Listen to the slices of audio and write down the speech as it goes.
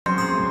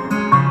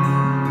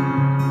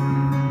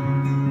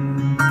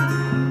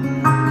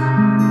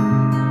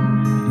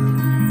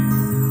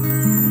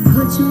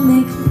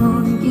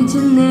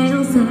Paint your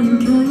nails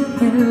and curl your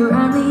hair,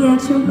 run the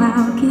extra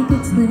mile, keep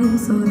it slim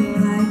so they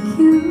like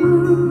you.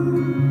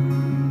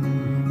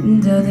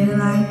 Do they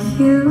like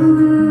you?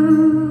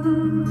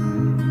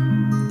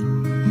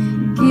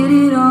 Get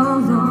it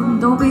all on,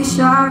 don't be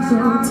shy,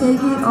 girl,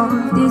 take it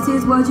off. This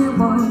is what you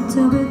want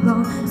to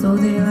belong, so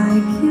they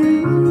like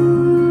you.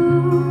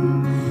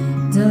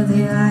 Do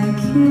they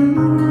like you?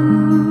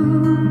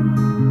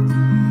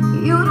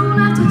 You don't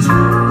have to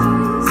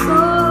try so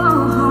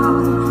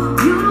hard,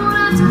 you don't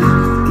have to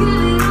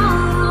give it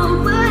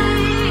all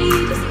away. You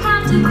just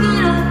have to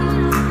get up,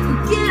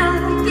 get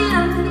up, get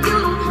up. You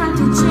don't have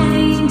to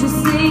change a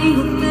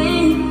single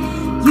thing.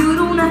 You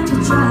don't have to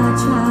try,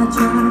 try,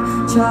 try,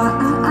 try.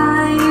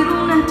 You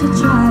don't have to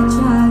try,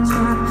 try,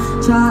 try,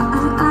 try.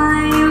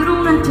 You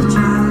don't have to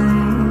try.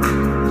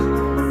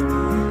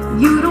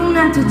 You don't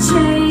have to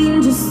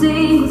change a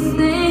single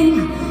thing.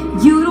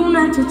 You don't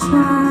have to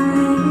try.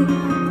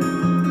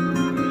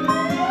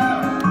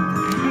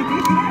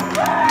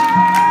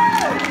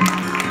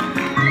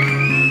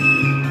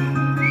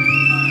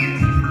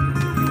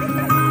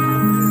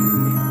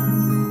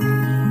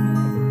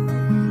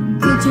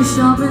 Get your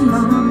shopping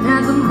on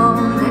at the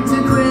mall, next to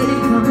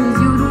credit cards.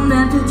 You don't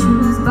have to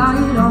choose, buy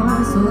it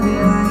all, so they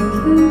like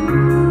you.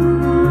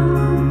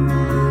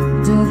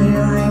 Do they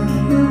like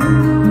you?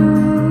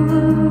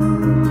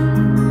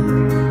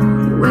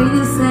 Wait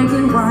a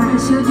second, why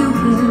should you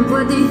care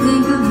what they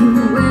think of you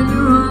when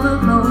you're all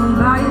alone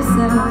by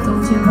yourself?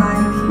 Don't you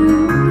like you?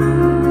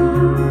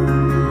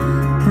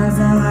 'Cause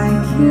I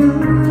like you.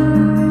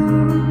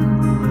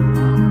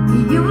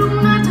 You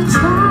don't have to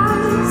try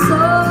so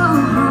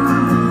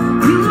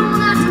hard, you don't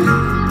have to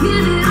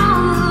give it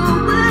all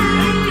away.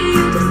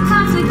 You just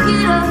have to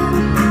get up,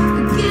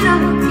 get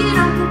up, get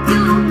up. You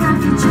don't have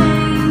to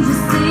change a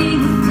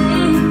single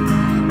thing.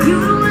 You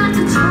don't have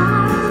to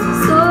try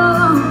so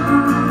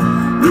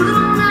hard, you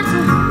don't have to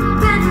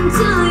bend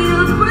until you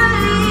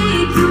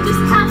break. You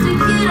just have to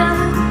get up,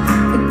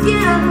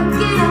 get up,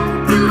 get up.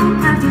 You don't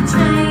have to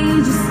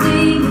change a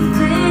single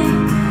thing.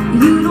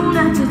 You don't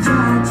have to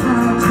try,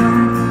 try, try,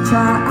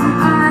 try.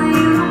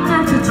 You don't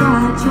have to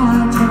try, try,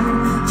 try,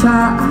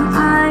 try.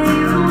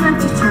 You don't have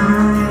to try.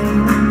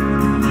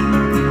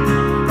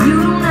 You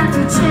don't have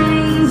to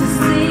change a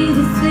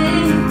single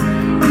thing.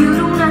 You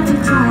don't have to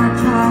try,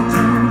 try,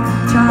 try,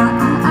 try.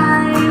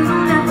 You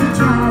don't have to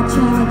try,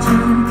 try,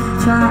 try,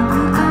 try.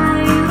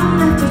 You don't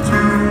have to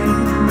try.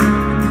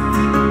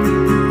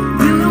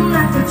 You don't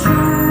have to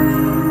try.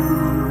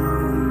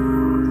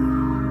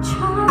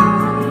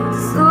 Try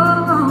so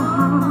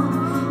hard.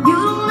 You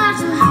don't have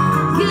to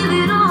give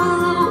it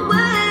all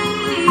away.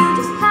 You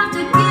just have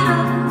to get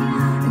up,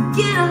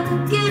 get up,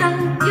 get up.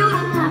 You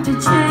don't have to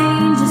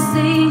change a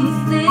single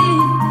thing.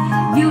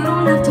 You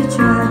don't have to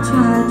try,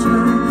 try,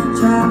 try,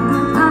 try.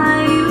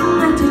 You don't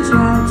have to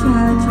try,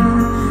 try, try,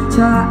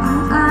 try.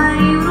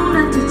 You don't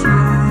have to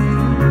try.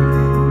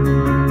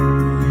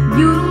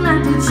 You don't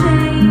have to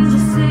change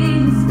a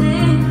single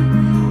thing.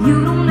 You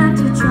don't have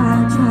to try,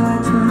 try,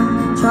 try,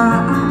 try.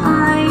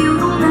 You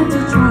don't have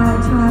to try,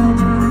 try,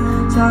 try,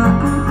 try.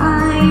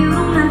 You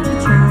don't have to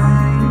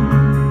try.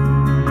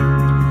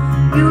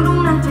 You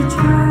don't have to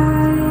try.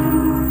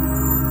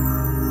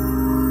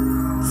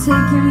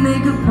 Take your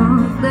makeup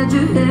off, let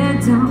your head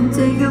down,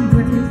 take a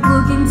breath,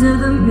 look into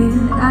the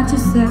mirror at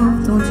yourself.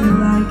 Don't you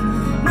like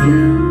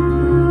you?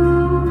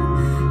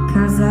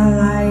 'Cause I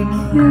like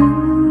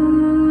you.